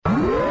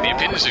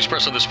Opinions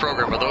expressed on this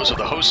program are those of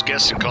the host,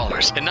 guests, and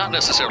callers, and not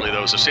necessarily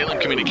those of Salem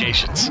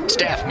Communications,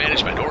 staff,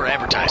 management, or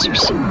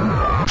advertisers.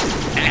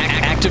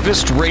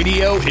 Activist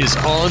Radio is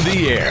on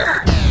the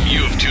air.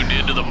 You have tuned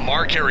in to the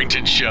Mark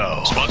Harrington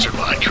Show, sponsored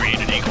by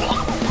Created Equal.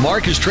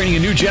 Mark is training a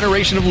new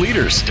generation of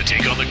leaders to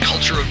take on the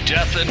culture of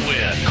death and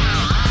win.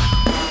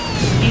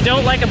 You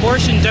don't like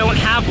abortion, don't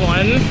have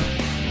one.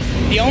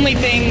 The only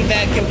thing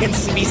that can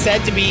be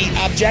said to be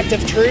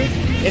objective truth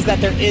is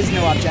that there is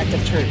no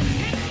objective truth.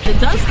 It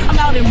does come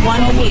out in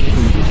one piece.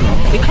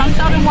 It comes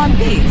out in one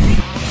piece.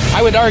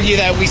 I would argue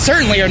that we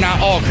certainly are not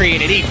all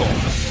created equal.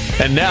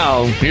 And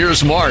now,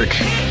 here's Mark.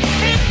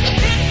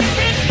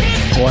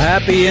 Well,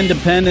 happy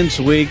Independence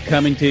Week,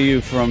 coming to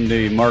you from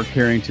the Mark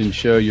Harrington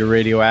Show, your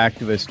radio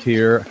activist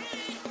here.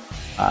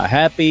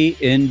 Happy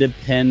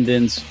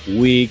Independence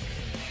Week.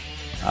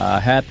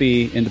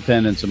 Happy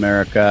Independence,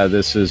 America.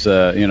 This is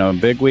a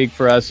big week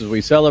for us as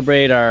we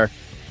celebrate our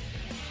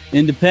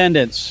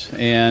independence.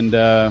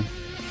 And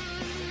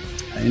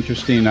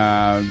interesting,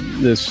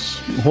 this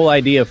whole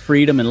idea of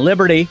freedom and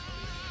liberty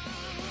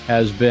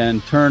has been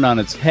turned on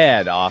its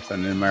head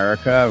often in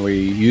America. We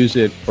use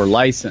it for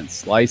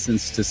license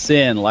to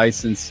sin,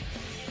 license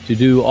to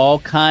do all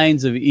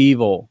kinds of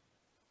evil.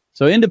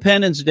 So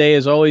Independence Day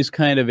is always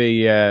kind of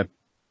a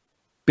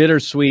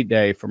bittersweet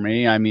day for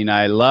me. I mean,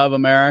 I love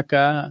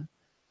America,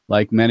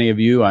 like many of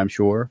you, I'm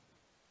sure.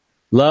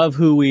 Love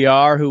who we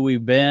are, who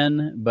we've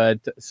been, but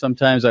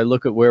sometimes I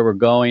look at where we're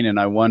going and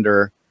I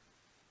wonder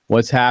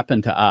what's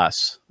happened to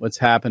us.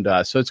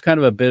 So it's kind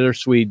of a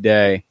bittersweet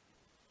day.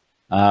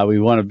 We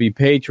want to be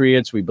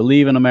patriots. We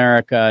believe in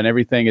America and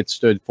everything it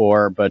stood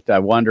for, but I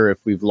wonder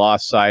if we've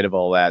lost sight of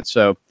all that.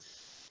 So,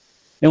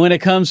 and when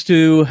it comes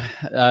to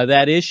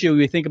that issue,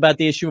 we think about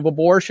the issue of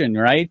abortion,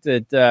 right?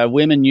 That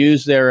women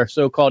use their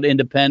so-called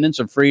independence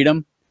or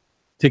freedom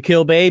to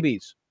kill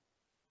babies.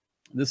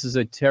 This is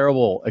a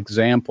terrible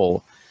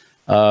example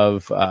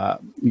of,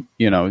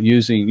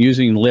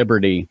 using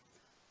liberty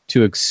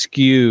to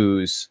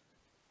excuse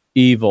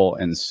evil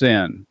and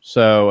sin.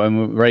 So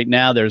right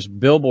now there's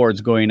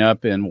billboards going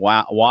up in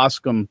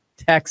Wascom,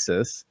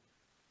 Texas.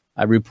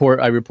 I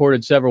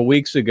reported several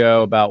weeks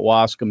ago about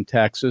Wascom,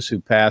 Texas, who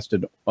passed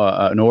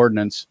an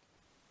ordinance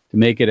to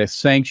make it a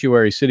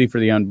sanctuary city for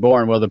the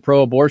unborn. Well, the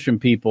pro-abortion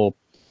people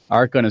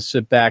aren't going to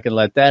sit back and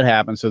let that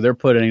happen, so they're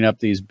putting up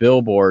these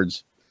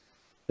billboards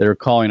that are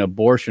calling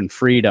abortion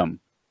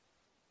freedom.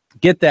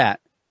 Get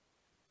that.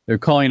 They're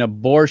calling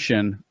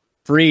abortion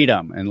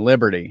freedom and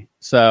liberty.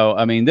 So,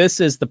 I mean, this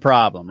is the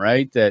problem,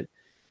 right? That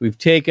we've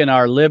taken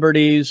our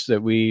liberties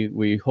that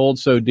we hold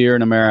so dear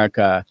in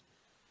America,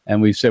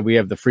 and we've said we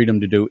have the freedom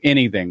to do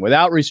anything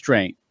without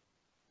restraint.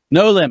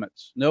 No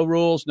limits, no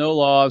rules, no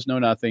laws, no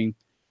nothing.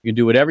 You can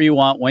do whatever you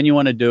want, when you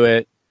want to do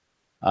it.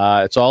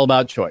 It's all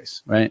about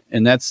choice, right?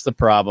 And that's the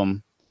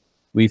problem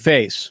we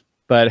face.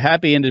 But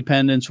happy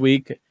Independence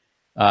Week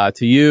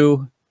to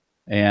you,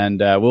 and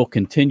we'll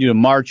continue to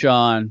march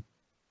on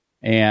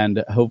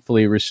and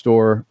hopefully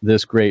restore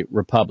this great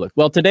republic.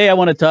 Well, today I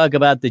want to talk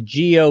about the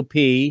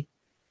GOP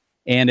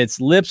and its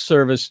lip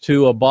service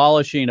to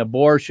abolishing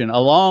abortion,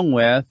 along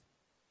with,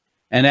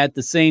 and at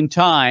the same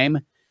time,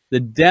 the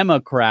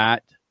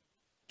Democrat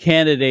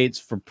candidates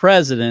for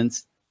president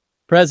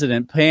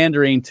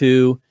pandering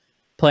to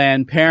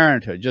Planned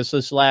Parenthood. Just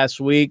this last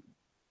week,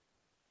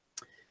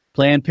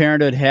 Planned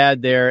Parenthood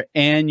had their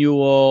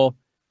annual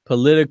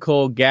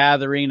political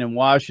gathering in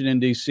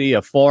Washington, D.C.,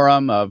 a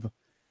forum of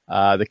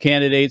the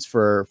candidates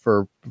for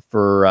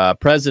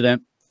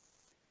president,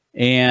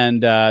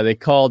 and they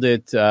called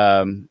it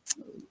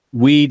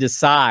We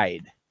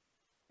Decide.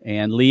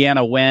 And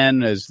Leanna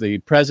Wen is the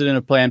president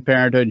of Planned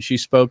Parenthood, and she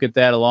spoke at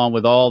that along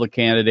with all the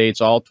candidates,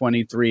 all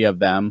 23 of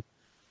them,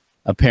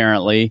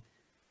 apparently,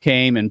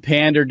 came and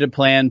pandered to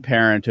Planned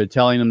Parenthood,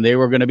 telling them they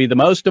were going to be the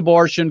most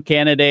abortion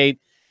candidate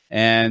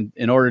and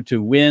in order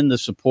to win the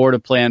support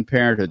of Planned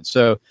Parenthood.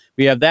 So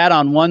we have that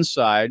on one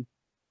side.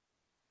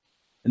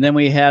 And then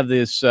we have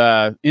this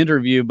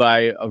interview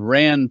by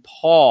Rand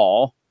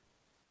Paul,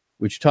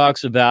 which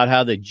talks about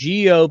how the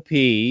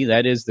GOP,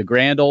 that is the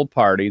grand old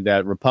party,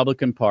 that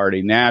Republican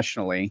Party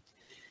nationally,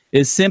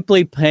 is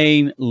simply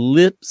paying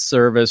lip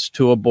service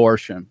to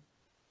abortion.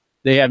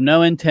 They have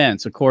no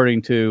intent,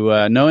 according to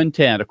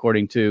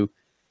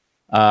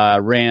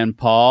Rand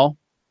Paul,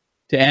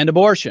 to end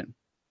abortion.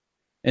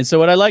 And so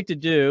what I'd like to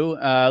do,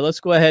 let's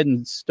go ahead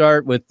and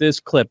start with this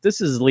clip.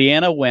 This is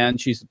Leanna Wen.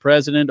 She's the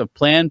president of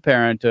Planned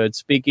Parenthood,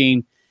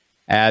 speaking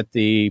at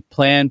the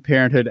Planned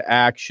Parenthood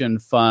Action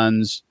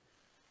Fund's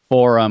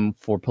Forum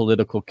for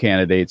Political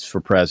Candidates for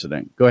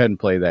President. Go ahead and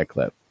play that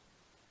clip.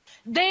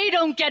 They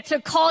don't get to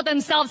call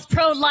themselves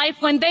pro-life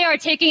when they are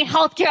taking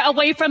health care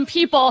away from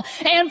people.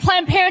 And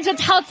Planned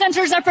Parenthood's health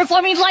centers are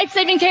performing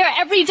life-saving care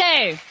every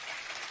day.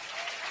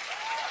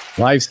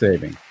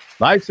 Life-saving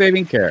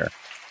care.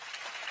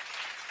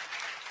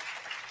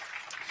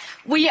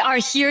 We are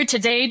here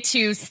today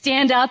to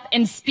stand up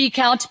and speak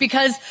out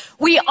because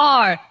we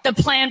are the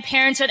Planned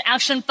Parenthood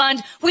Action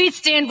Fund. We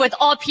stand with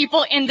all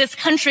people in this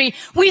country.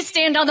 We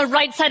stand on the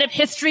right side of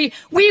history.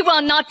 We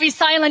will not be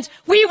silent.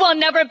 We will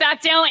never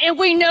back down. And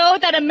we know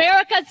that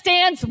America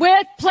stands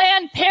with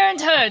Planned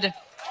Parenthood.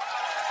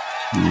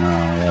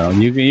 No,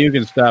 you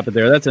can stop it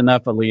there. That's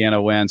enough of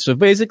Leanna Wen. So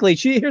basically,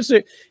 here's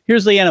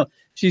Leanna.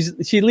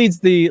 She leads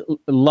the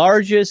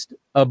largest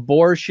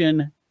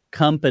abortion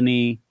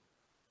company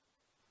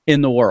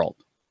in the world,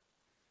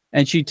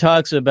 and she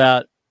talks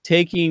about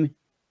taking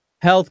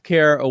health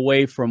care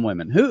away from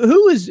women.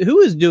 Who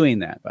is doing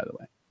that, by the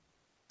way?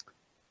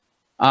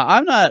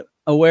 I'm not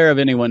aware of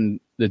anyone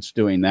that's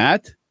doing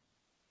that.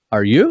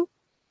 Are you?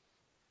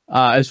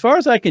 As far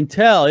as I can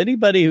tell,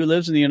 anybody who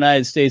lives in the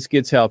United States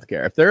gets health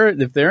care.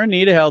 If they're in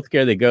need of health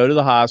care, they go to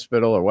the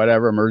hospital or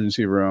whatever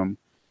emergency room.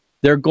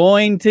 They're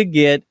going to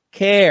get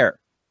care.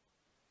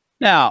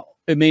 Now,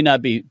 it may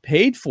not be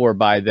paid for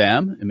by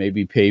them. It may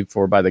be paid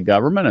for by the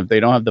government. If they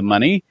don't have the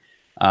money,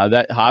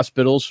 that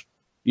hospitals,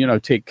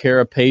 take care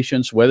of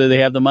patients whether they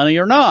have the money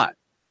or not.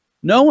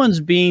 No one's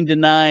being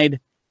denied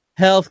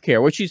health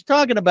care. What she's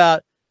talking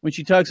about when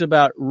she talks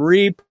about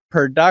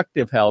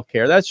reproductive health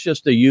care, that's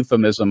just a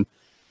euphemism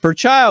for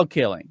child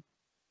killing.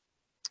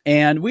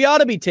 And we ought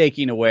to be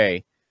taking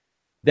away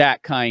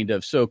that kind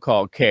of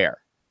so-called care.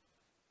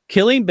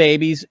 Killing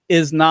babies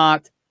is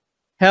not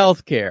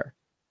health care.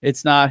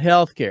 It's not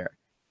health care.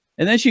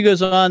 And then she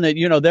goes on that,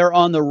 they're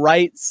on the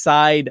right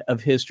side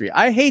of history.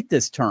 I hate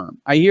this term.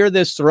 I hear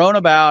this thrown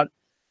about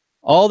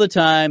all the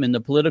time in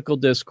the political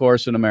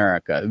discourse in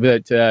America.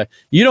 But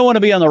you don't want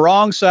to be on the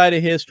wrong side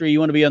of history. You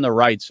want to be on the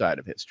right side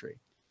of history.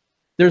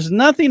 There's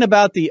nothing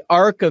about the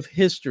arc of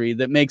history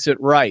that makes it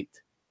right,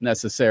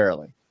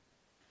 necessarily.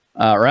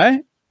 All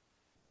right?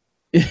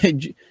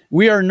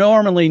 We are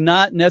normally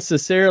not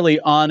necessarily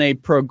on a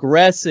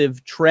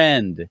progressive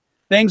trend.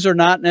 Things are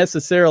not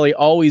necessarily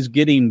always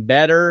getting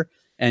better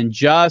and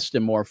just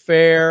and more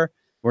fair.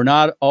 We're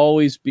not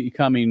always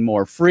becoming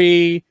more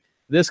free.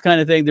 This kind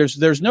of thing.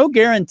 There's no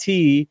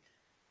guarantee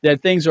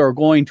that things are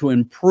going to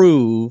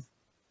improve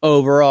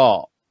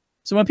overall.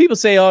 So when people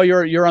say, "Oh,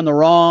 you're on the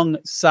wrong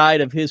side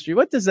of history,"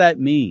 what does that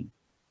mean?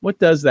 What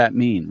does that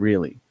mean,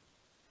 really?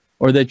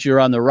 Or that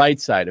you're on the right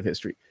side of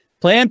history?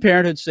 Planned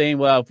Parenthood saying,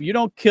 "Well, if you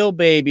don't kill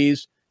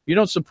babies, you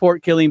don't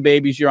support killing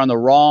babies, you're on the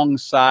wrong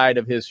side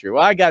of history."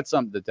 Well, I got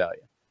something to tell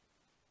you.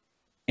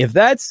 If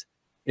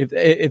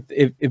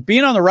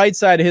being on the right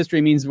side of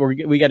history means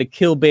we got to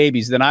kill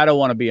babies, then I don't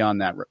want to be on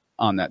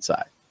that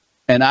side,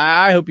 and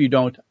I hope you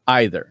don't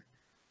either.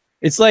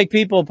 It's like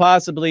people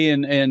possibly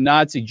in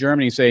Nazi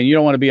Germany saying you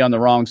don't want to be on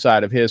the wrong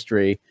side of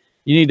history.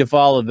 You need to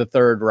follow the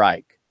Third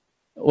Reich.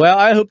 Well,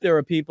 I hope there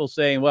are people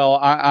saying, well,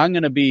 I'm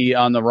going to be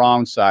on the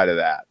wrong side of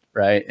that,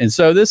 right? And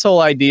so this whole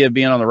idea of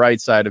being on the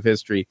right side of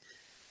history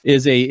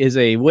is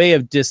a way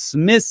of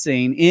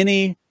dismissing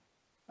any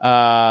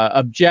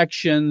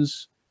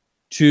objections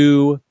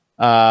to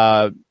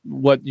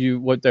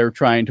what they're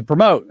trying to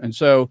promote. And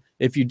so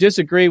if you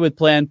disagree with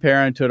Planned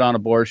Parenthood on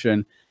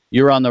abortion,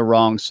 you're on the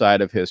wrong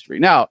side of history.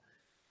 Now,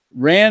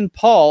 Rand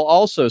Paul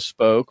also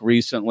spoke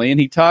recently,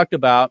 and he talked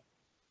about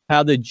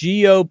how the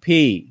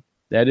GOP,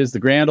 that is the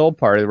grand old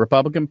party, the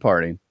Republican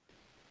Party,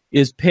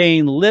 is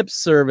paying lip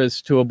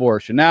service to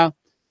abortion. Now,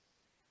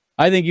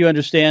 I think you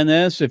understand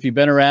this. If you've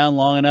been around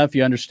long enough,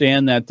 you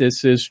understand that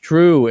this is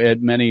true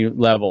at many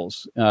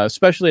levels,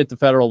 especially at the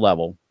federal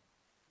level,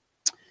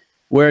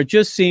 where it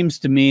just seems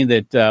to me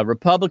that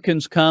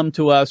Republicans come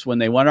to us when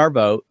they want our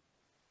vote,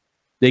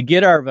 they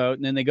get our vote,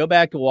 and then they go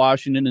back to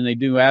Washington and they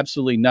do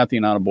absolutely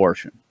nothing on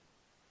abortion.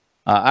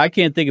 I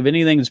can't think of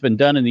anything that's been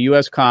done in the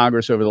U.S.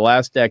 Congress over the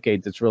last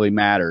decade that's really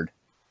mattered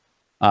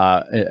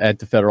at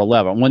the federal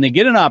level. When they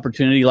get an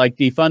opportunity like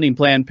defunding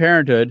Planned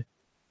Parenthood,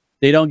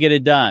 they don't get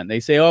it done. They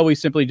say, oh, we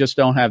simply just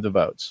don't have the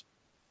votes.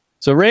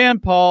 So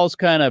Rand Paul's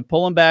kind of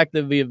pulling back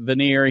the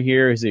veneer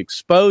here. He's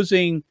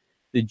exposing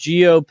the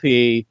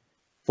GOP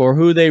for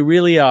who they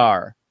really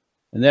are,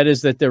 and that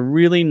is that they're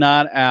really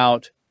not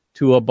out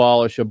to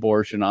abolish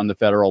abortion on the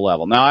federal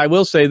level. Now, I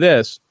will say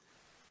this.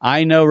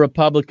 I know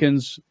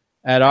Republicans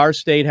at our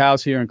state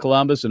house here in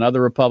Columbus and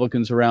other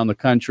Republicans around the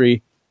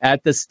country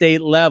at the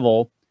state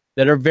level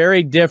that are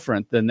very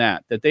different than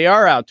that they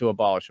are out to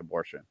abolish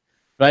abortion.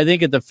 But I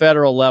think at the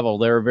federal level,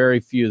 there are very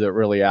few that are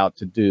really out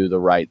to do the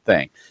right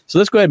thing. So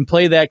let's go ahead and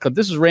play that clip.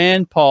 This is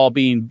Rand Paul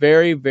being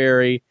very,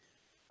 very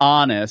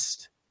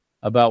honest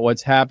about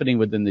what's happening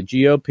within the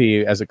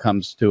GOP as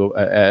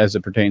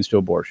it pertains to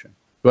abortion.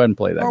 Go ahead and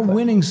play that. We're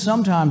winning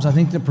sometimes, I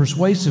think, the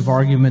persuasive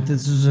argument that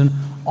this is an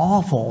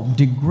awful,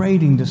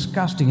 degrading,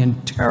 disgusting,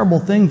 and terrible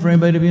thing for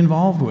anybody to be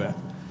involved with.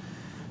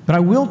 But I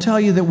will tell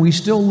you that we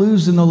still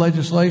lose in the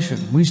legislation.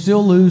 We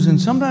still lose,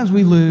 and sometimes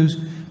we lose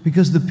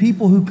because the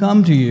people who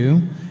come to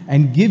you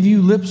and give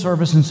you lip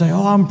service and say,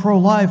 oh, I'm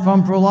pro-life,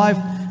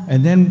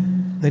 and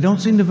then they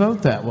don't seem to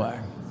vote that way.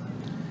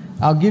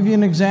 I'll give you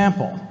an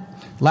example.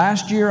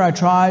 Last year, I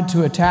tried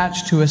to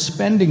attach to a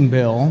spending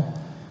bill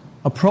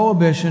a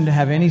prohibition to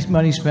have any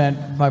money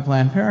spent by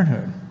Planned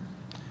Parenthood.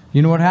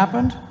 You know what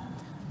happened?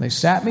 They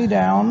sat me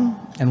down,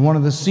 and one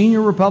of the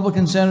senior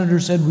Republican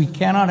senators said, we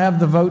cannot have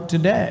the vote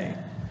today.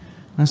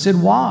 And I said,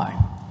 why?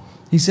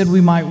 He said,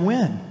 we might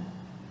win.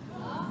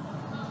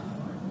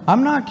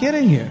 I'm not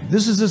kidding you.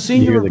 This is a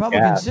senior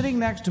Republican sitting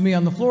next to me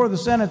on the floor of the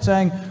Senate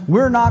saying,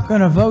 we're not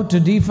going to vote to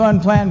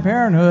defund Planned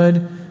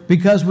Parenthood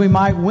because we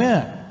might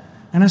win.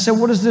 And I said,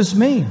 what does this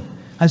mean?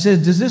 I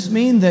said, does this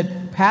mean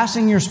that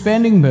passing your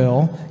spending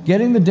bill,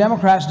 getting the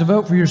Democrats to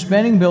vote for your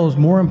spending bill is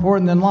more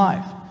important than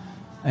life?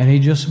 And he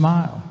just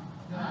smiled.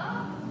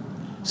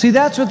 See,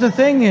 that's what the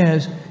thing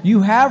is.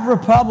 You have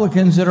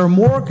Republicans that are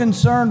more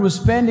concerned with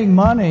spending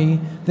money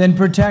than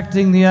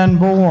protecting the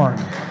unborn.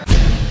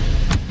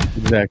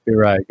 Exactly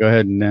right. Go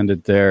ahead and end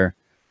it there.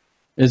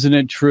 Isn't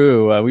it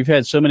true? We've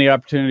had so many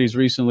opportunities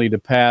recently to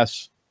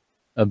pass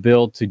a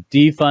bill to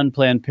defund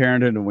Planned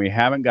Parenthood, and we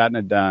haven't gotten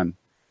it done.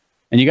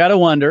 And you got to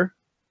wonder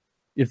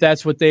if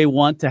that's what they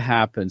want to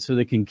happen, so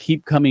they can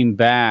keep coming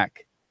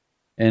back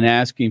and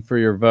asking for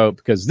your vote,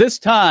 because this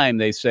time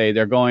they say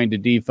they're going to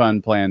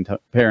defund Planned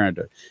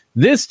Parenthood.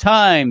 This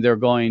time they're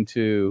going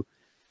to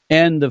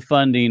end the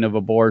funding of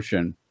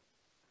abortion.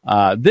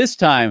 This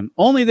time,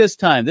 only this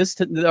time,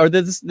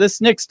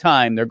 this next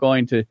time they're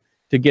going to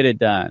get it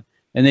done.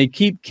 And they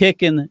keep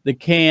kicking the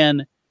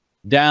can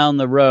down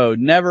the road,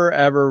 never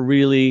ever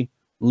really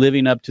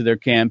living up to their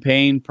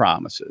campaign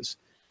promises.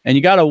 And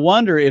you got to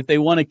wonder if they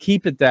want to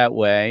keep it that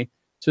way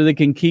so they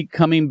can keep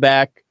coming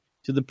back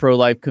to the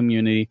pro-life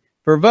community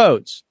for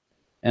votes.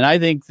 And I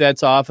think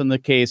that's often the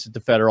case at the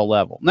federal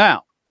level.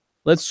 Now,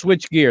 let's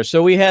switch gears.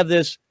 So we have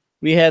the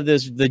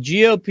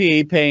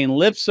GOP paying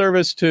lip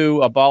service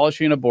to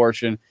abolishing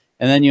abortion,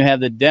 and then you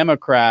have the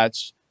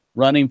Democrats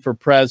running for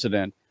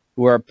president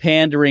who are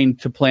pandering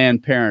to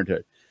Planned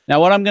Parenthood. Now,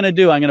 what I'm going to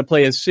do, I'm going to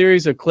play a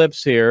series of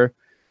clips here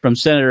from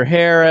Senator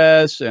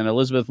Harris and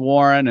Elizabeth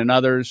Warren and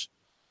others,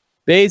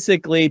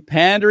 basically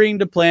pandering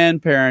to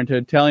Planned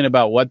Parenthood, telling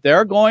about what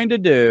they're going to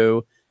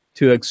do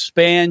to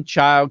expand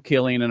child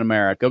killing in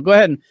America. Go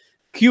ahead and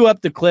cue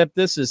up the clip.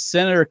 This is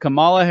Senator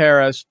Kamala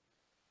Harris,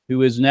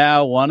 who is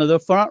now one of the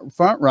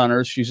front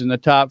runners. She's in the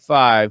top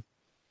 5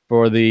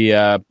 for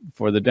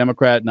the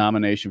Democrat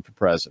nomination for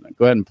president.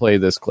 Go ahead and play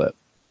this clip.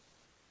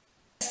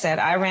 Said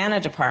I ran a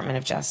Department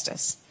of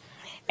Justice,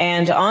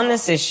 and on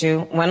this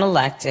issue, when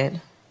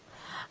elected,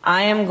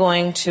 I am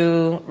going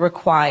to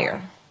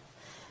require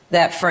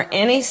that for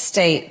any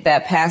state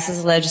that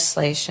passes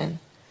legislation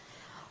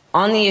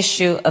on the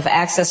issue of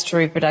access to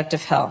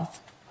reproductive health,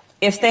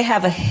 if they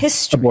have a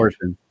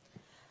history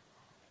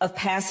of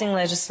passing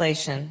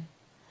legislation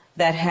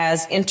that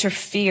has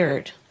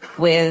interfered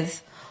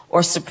with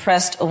or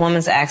suppressed a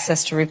woman's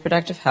access to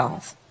reproductive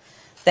health,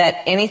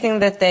 that anything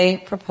that they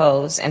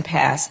propose and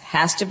pass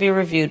has to be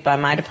reviewed by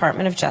my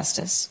Department of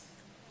Justice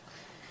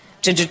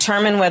to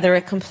determine whether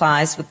it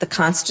complies with the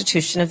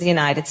Constitution of the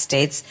United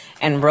States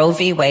and Roe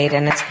v. Wade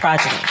and its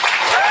progeny.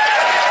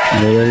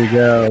 Well, there you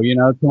go. You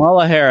know,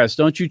 Kamala Harris,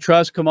 don't you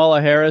trust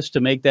Kamala Harris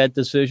to make that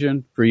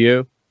decision for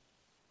you?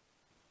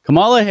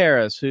 Kamala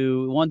Harris,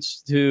 who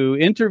wants to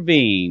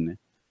intervene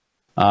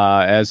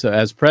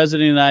as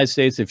president of the United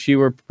States, if she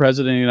were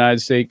president of the United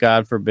States,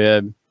 God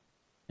forbid,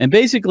 and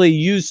basically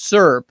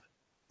usurp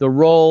the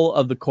role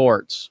of the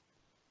courts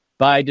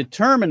by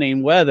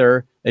determining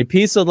whether a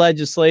piece of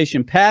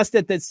legislation passed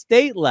at the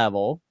state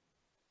level,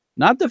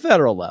 not the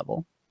federal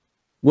level,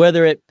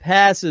 whether it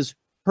passes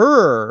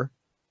her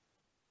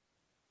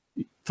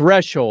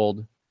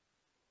threshold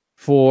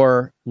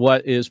for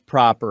what is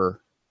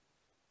proper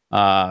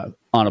on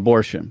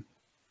abortion.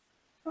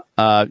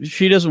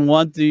 She doesn't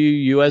want the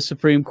U.S.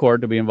 Supreme Court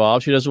to be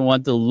involved. She doesn't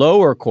want the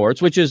lower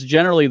courts, which is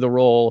generally the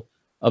role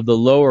of the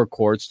lower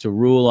courts, to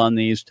rule on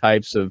these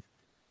types of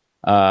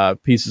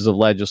pieces of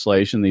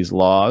legislation, these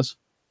laws.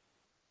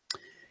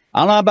 I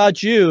don't know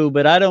about you,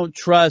 but I don't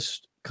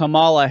trust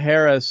Kamala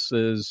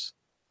Harris's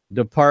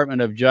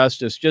Department of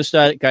Justice, just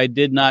like I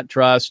did not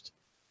trust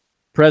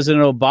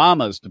President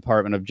Obama's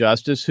Department of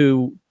Justice,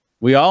 who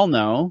we all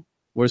know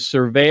was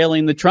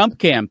surveilling the Trump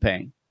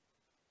campaign,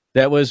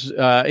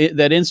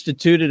 that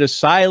instituted a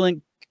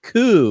silent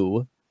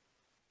coup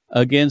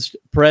against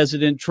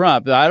President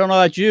Trump. I don't know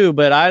about you,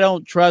 but I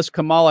don't trust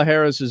Kamala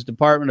Harris's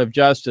Department of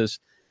Justice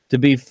to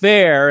be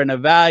fair in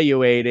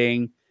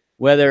evaluating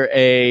whether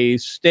a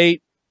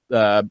state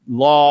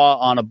law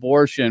on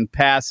abortion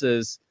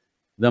passes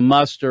the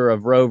muster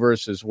of Roe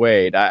versus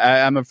Wade.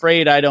 I'm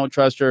afraid I don't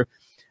trust her.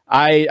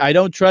 I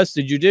don't trust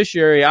the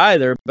judiciary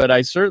either, but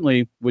I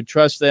certainly would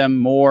trust them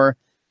more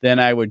than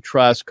I would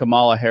trust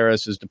Kamala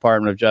Harris's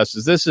Department of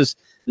Justice. This is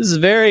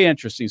very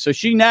interesting. So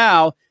she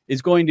now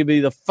is going to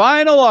be the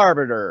final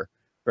arbiter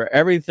for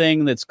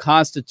everything that's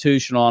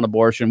constitutional on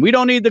abortion. We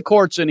don't need the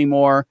courts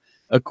anymore,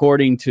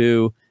 according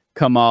to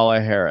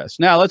Kamala Harris.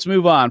 Now let's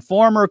move on.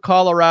 Former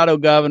Colorado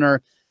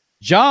Governor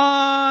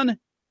John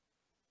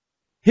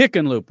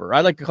Hickenlooper.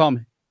 I like to call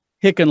him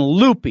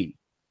Hickenloopy.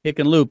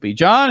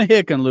 John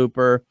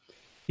Hickenlooper.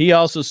 He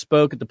also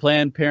spoke at the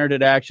Planned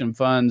Parenthood Action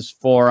Fund's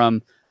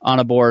forum on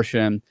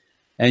abortion.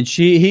 And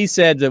he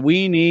said that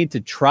we need to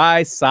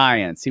try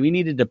science. We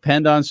need to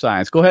depend on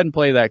science. Go ahead and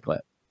play that clip.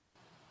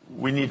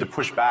 We need to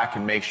push back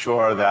and make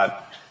sure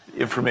that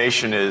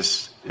information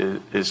is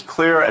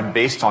clear and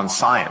based on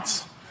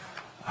science.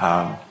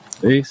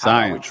 See, science.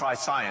 How about we try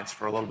science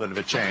for a little bit of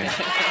a change?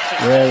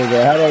 There we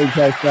go. How about we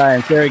try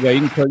science? There you go.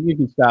 You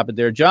can stop it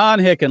there. John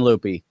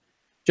Hickenlooper.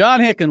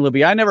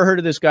 I never heard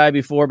of this guy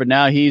before, but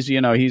now he's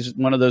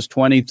one of those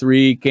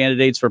 23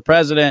 candidates for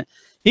president.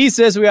 He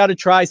says we ought to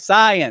try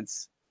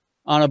science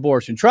on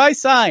abortion. Try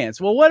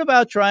science. Well, what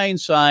about trying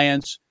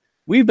science?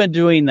 We've been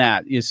doing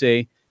that, you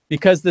see,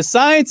 because the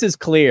science is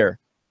clear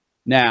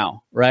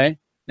now, right?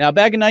 Now,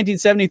 back in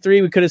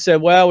 1973, we could have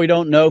said, well, we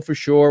don't know for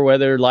sure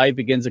whether life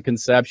begins at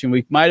conception.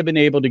 We might have been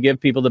able to give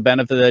people the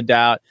benefit of the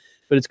doubt,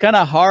 but it's kind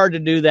of hard to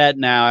do that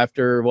now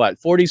after,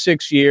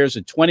 46 years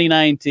in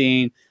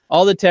 2019,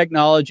 all the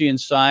technology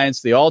and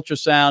science, the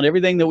ultrasound,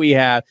 everything that we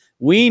have,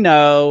 we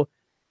know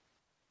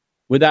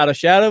without a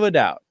shadow of a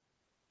doubt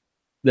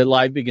that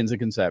life begins at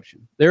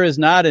conception. There is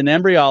not an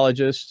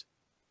embryologist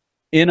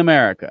in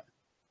America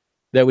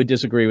that would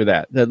disagree with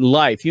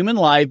that human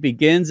life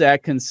begins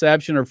at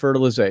conception or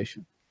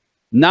fertilization.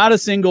 Not a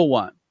single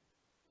one.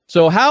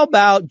 So how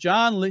about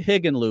John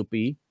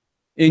Hickenlooper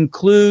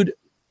include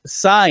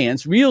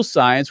science, real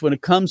science, when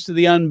it comes to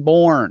the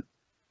unborn?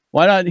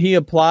 Why don't he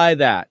apply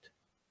that?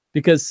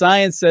 Because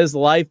science says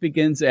life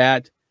begins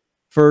at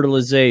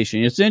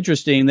fertilization. It's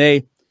interesting.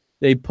 They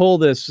pull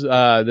this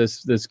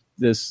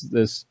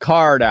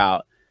card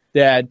out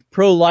that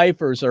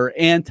pro-lifers are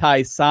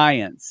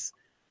anti-science.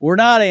 We're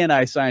not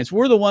anti-science.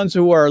 We're the ones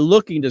who are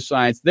looking to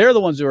science. They're the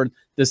ones who are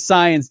the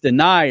science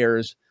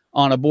deniers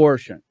on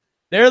abortion.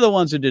 They're the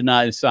ones who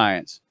deny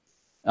science.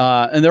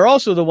 And they're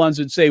also the ones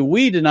that say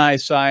we deny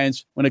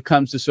science when it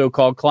comes to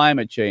so-called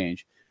climate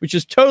change, which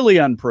is totally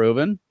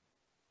unproven.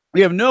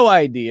 We have no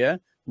idea,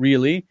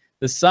 really.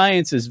 The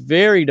science is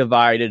very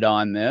divided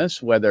on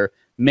this, whether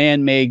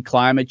man-made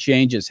climate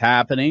change is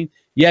happening.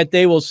 Yet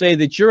they will say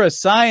that you're a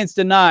science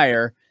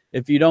denier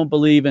if you don't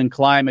believe in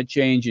climate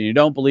change and you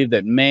don't believe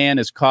that man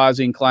is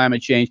causing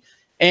climate change.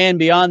 And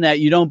beyond that,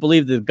 you don't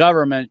believe the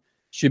government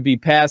should be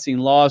passing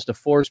laws to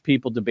force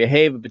people to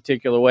behave a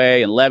particular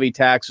way and levy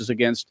taxes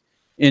against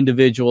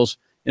individuals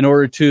in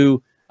order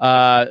to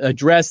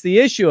address the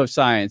issue of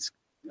science,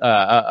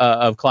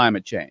 of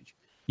climate change.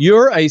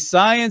 You're a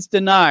science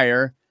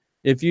denier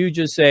if you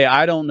just say,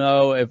 I don't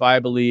know if I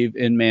believe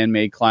in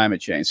man-made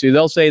climate change. See,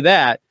 they'll say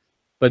that,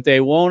 but they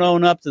won't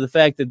own up to the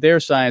fact that they're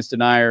science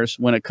deniers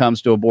when it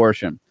comes to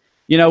abortion.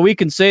 We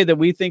can say that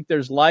we think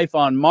there's life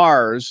on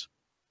Mars,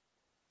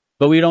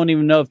 but we don't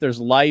even know if there's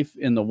life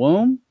in the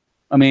womb.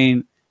 I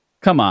mean,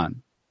 come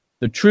on.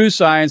 The true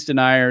science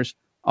deniers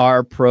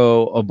are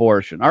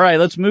pro-abortion. All right,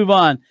 let's move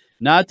on.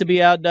 Not to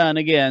be outdone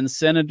again,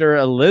 Senator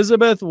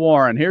Elizabeth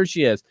Warren. Here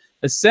she is.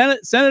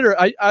 Senator,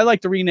 I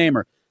like to rename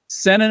her.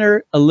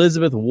 Senator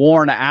Elizabeth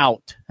Warren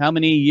out. How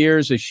many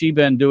years has she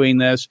been doing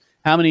this?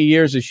 How many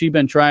years has she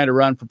been trying to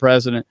run for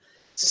president?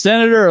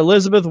 Senator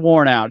Elizabeth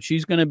Warren out.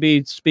 She's going to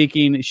be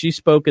speaking. She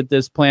spoke at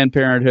this Planned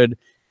Parenthood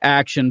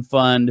Action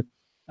Fund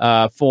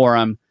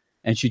forum,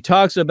 and she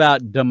talks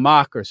about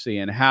democracy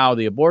and how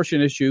the abortion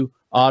issue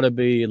ought to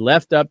be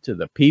left up to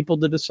the people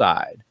to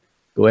decide.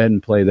 Go ahead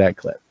and play that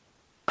clip.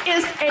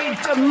 Is a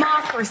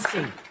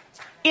democracy.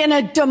 In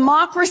a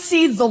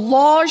democracy, the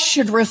laws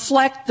should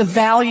reflect the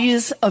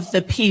values of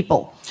the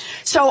people.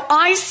 So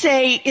I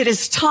say it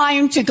is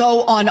time to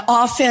go on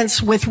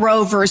offense with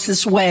Roe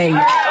versus Wade.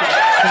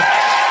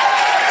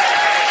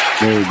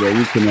 There you go.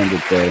 You can end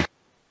it there.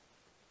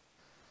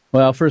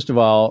 Well, first of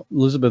all,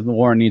 Elizabeth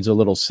Warren needs a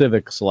little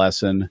civics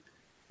lesson.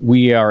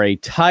 We are a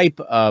type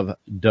of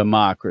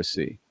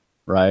democracy,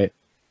 right?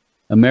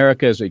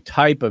 America is a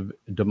type of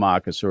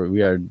democracy.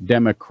 We are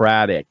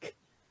democratic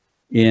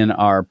in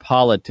our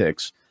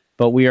politics,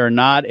 but we are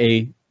not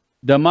a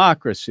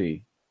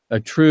democracy, a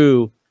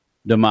true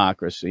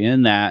democracy,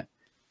 in that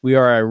we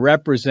are a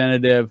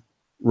representative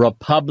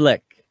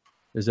republic.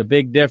 There's a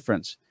big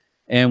difference.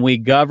 And we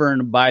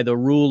govern by the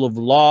rule of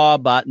law,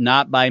 but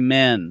not by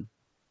men.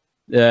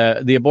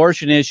 The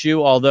abortion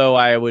issue, although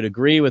I would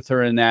agree with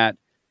her in that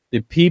the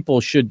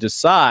people should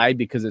decide,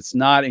 because it's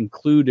not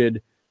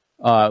included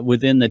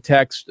within the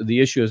text.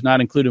 The issue is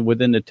not included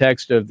within the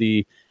text of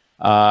the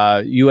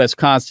U.S.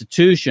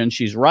 Constitution.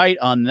 She's right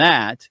on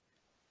that.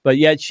 But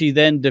yet she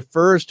then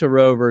defers to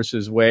Roe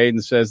versus Wade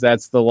and says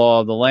that's the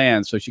law of the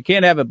land. So she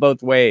can't have it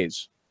both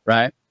ways,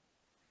 right?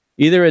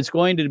 Either it's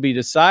going to be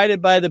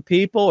decided by the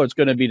people or it's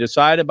going to be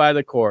decided by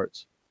the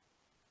courts.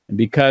 And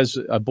because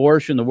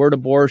abortion, the word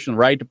abortion,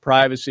 right to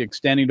privacy,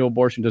 extending to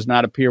abortion does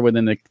not appear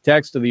within the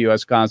text of the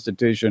U.S.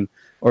 Constitution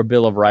or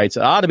Bill of Rights,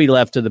 it ought to be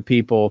left to the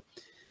people.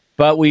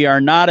 But we are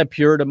not a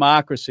pure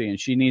democracy, and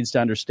she needs to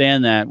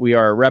understand that. We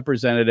are a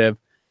representative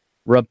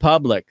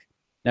republic.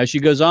 Now, she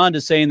goes on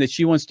to saying that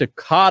she wants to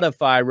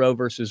codify Roe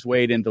versus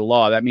Wade into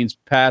law. That means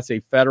pass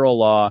a federal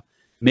law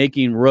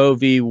making Roe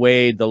v.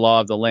 Wade the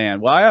law of the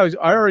land. Well, I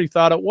already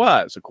thought it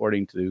was,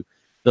 according to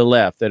the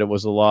left, that it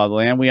was the law of the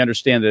land. We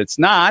understand that it's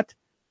not,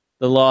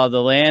 the law of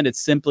the land. It's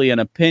simply an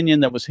opinion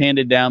that was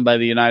handed down by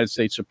the United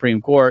States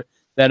Supreme Court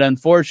that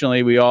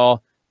unfortunately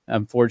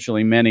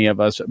many of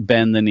us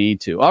bend the knee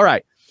to. All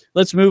right,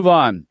 let's move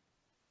on.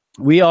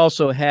 We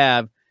also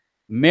have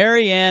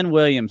Marianne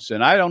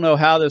Williamson. I don't know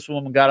how this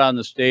woman got on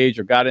the stage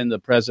or got into the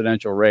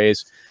presidential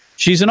race.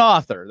 She's an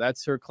author.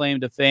 That's her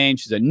claim to fame.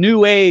 She's a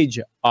New Age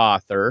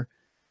author,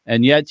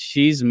 and yet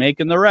she's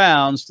making the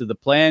rounds to the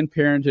Planned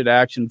Parenthood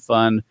Action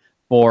Fund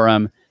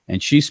Forum,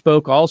 and she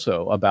spoke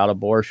also about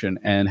abortion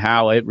and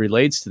how it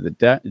relates to the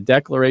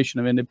Declaration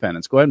of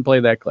Independence. Go ahead and play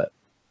that clip.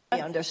 I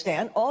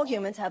understand all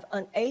humans have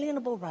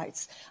unalienable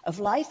rights of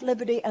life,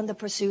 liberty, and the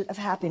pursuit of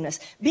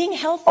happiness. Being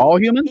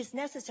healthy is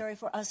necessary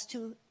for us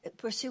to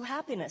pursue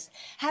happiness.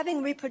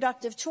 Having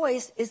reproductive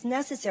choice is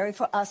necessary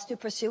for us to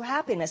pursue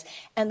happiness.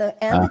 And the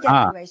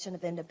Declaration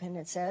of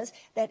Independence says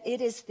that it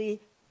is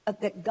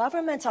that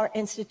governments are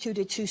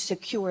instituted to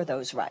secure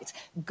those rights.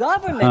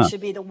 Government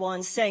should be the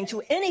ones saying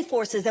to any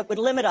forces that would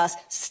limit us,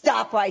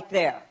 stop right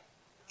there.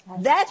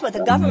 That's what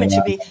the government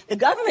should be. The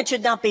government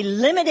should not be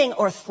limiting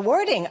or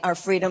thwarting our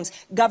freedoms.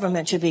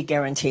 Government should be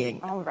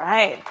guaranteeing. All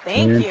right.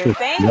 Thank you.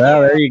 Thank you.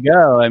 Well, there you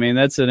go. I mean,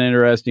 that's an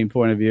interesting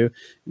point of view.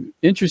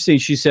 Interesting.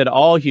 She said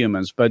all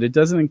humans, but it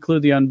doesn't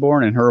include the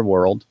unborn in her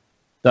world,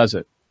 does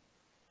it?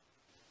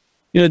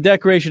 You know, the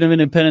Declaration of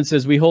Independence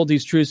says we hold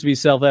these truths to be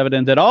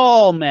self-evident that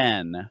all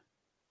men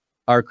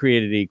are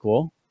created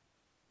equal,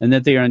 and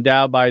that they are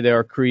endowed by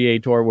their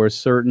Creator with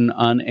certain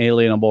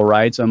unalienable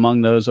rights.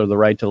 Among those are the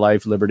right to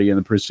life, liberty, and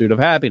the pursuit of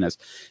happiness.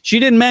 She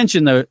didn't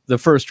mention the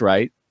first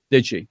right,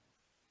 did she?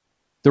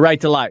 The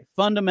right to life,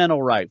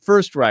 fundamental right,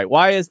 first right.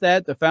 Why is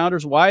that?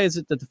 Why is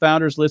it that the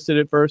founders listed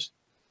it first?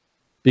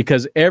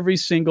 Because every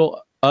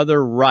single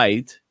other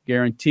right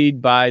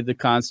guaranteed by the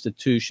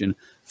Constitution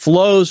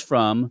flows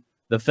from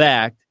the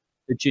fact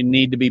that you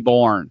need to be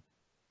born.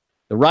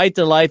 The right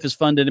to life is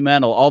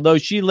fundamental, although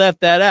she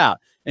left that out.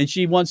 And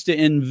she wants to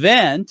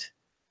invent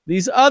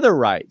these other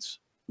rights,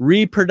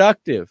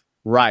 reproductive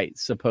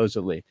rights,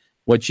 supposedly.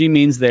 What she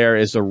means there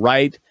is a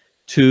right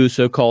to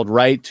so-called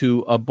right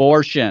to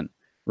abortion,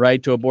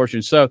 right to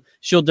abortion. So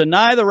she'll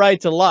deny the right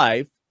to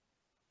life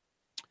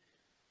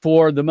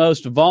for the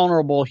most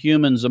vulnerable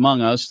humans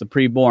among us, the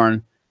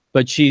preborn,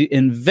 but she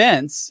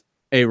invents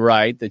a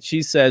right that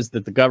she says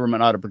that the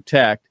government ought to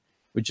protect,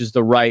 which is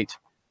the right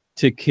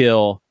to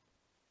kill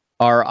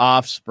our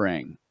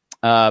offspring.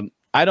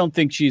 I don't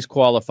think she's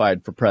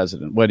qualified for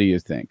president. What do you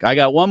think? I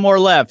got one more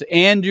left.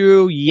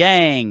 Andrew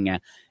Yang.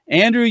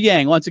 Andrew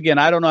Yang. Once again,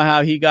 I don't know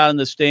how he got on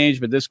the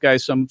stage, but this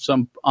guy's some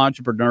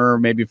entrepreneur,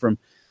 maybe from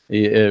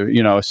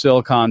a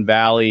Silicon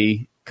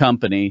Valley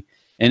company.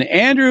 And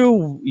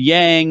Andrew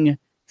Yang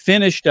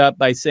finished up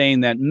by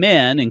saying that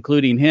men,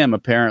 including him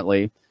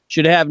apparently,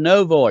 should have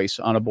no voice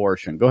on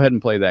abortion. Go ahead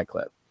and play that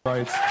clip.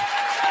 Right.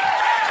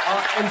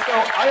 And so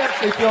I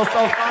actually feel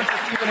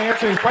self-conscious even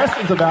answering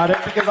questions about it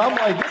because I'm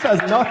like, this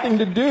has nothing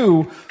to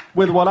do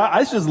with what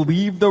I should just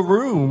leave the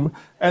room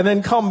and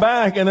then come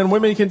back and then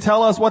women can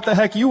tell us what the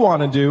heck you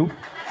want to do.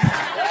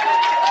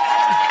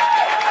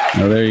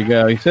 Oh, there you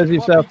go. He says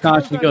he's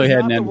self-conscious. Go ahead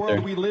and end it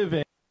there. We live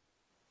in.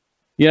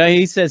 Yeah,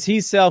 he says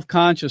he's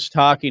self-conscious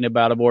talking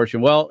about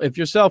abortion. Well, if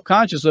you're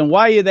self-conscious, then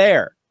why are you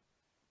there?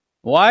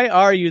 Why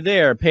are you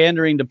there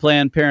pandering to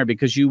Planned Parenthood?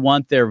 Because you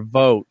want their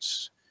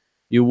votes.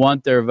 You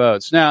want their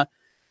votes. Now,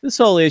 this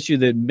whole issue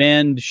that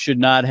men should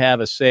not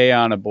have a say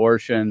on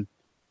abortion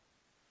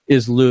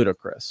is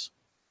ludicrous.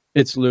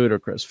 It's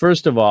ludicrous.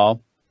 First of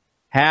all,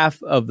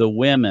 half of the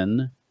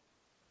women,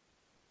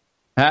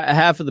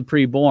 half of the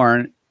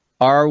preborn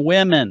are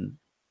women.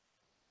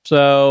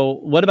 So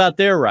what about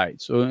their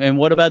rights? And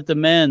what about the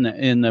men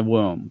in the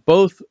womb?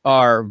 Both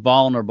are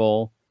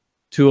vulnerable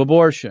to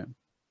abortion.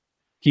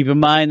 Keep in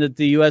mind that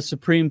the U.S.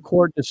 Supreme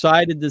Court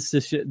decided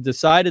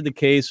the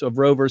case of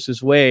Roe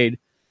versus Wade,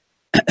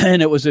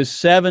 and it was a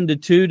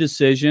 7-2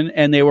 decision,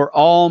 and they were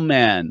all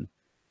men.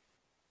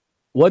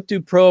 What do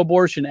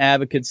pro-abortion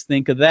advocates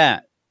think of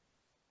that?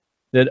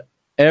 That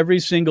every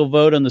single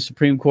vote on the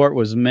Supreme Court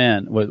was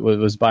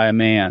by a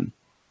man.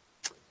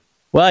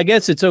 Well, I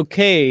guess it's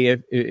okay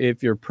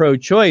if you're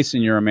pro-choice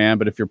and you're a man,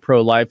 but if you're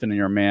pro-life and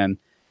you're a man,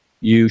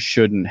 you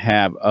shouldn't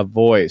have a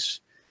voice.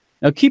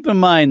 Now, keep in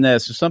mind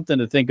this is something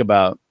to think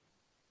about.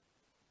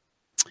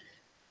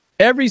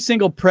 Every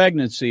single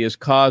pregnancy is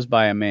caused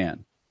by a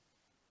man.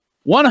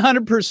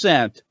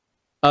 100%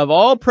 of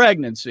all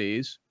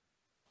pregnancies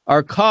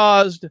are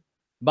caused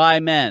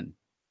by men,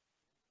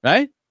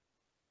 right?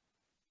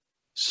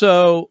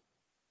 So,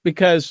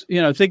 because,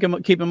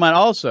 keep in mind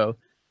also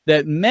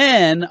that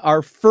men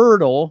are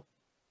fertile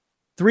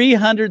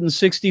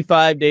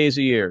 365 days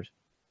a year,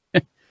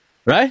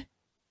 right?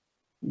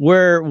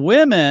 Where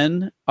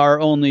women are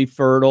only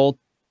fertile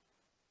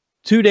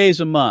 2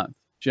 days a month,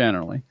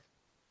 generally,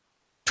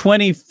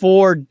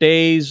 24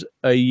 days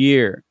a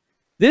year.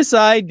 This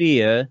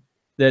idea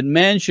that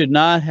men should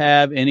not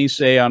have any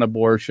say on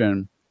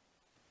abortion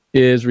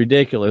is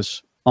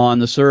ridiculous on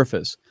the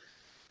surface.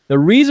 The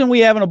reason we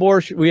have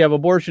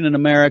abortion in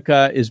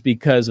America is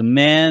because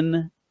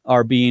men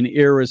are being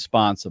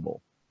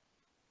irresponsible.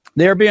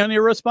 They're being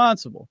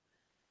irresponsible.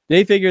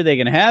 They figure they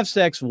can have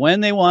sex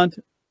when they want,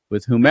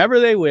 with whomever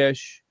they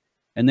wish,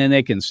 and then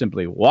they can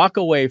simply walk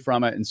away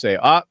from it and say,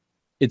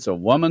 it's a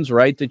woman's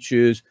right to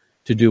choose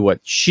to do what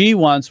she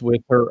wants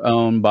with her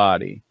own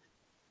body.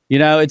 You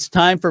know, it's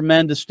time for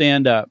men to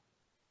stand up.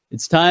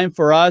 It's time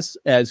for us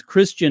as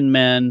Christian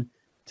men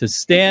to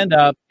stand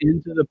up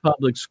into the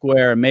public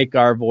square and make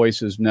our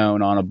voices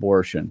known on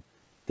abortion.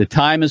 The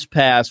time has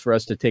passed for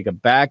us to take a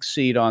back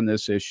seat on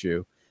this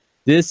issue.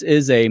 This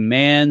is a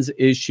man's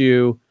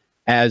issue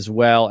as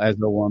well as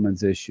a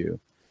woman's issue.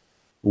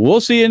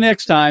 We'll see you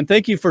next time.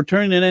 Thank you for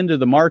tuning into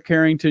the Mark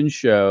Harrington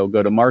Show.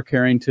 Go to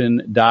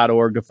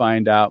markharrington.org to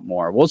find out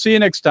more. We'll see you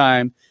next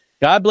time.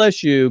 God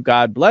bless you.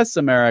 God bless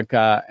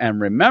America.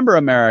 And remember,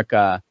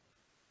 America,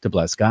 to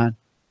bless God.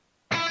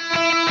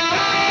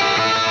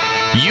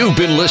 You've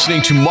been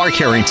listening to Mark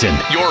Harrington,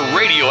 your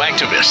radio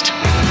activist.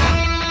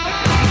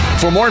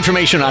 For more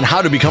information on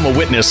how to become a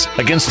witness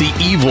against the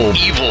evil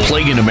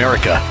plague in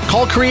America,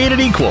 call Created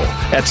Equal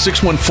at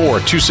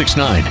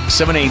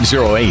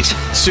 614-269-7808,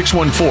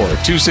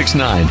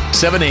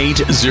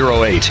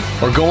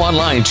 614-269-7808, or go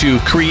online to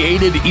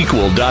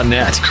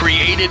createdequal.net,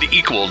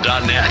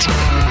 createdequal.net.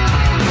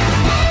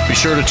 Be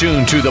sure to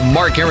tune to the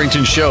Mark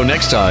Harrington Show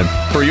next time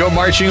for your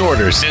marching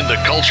orders in the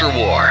culture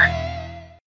war.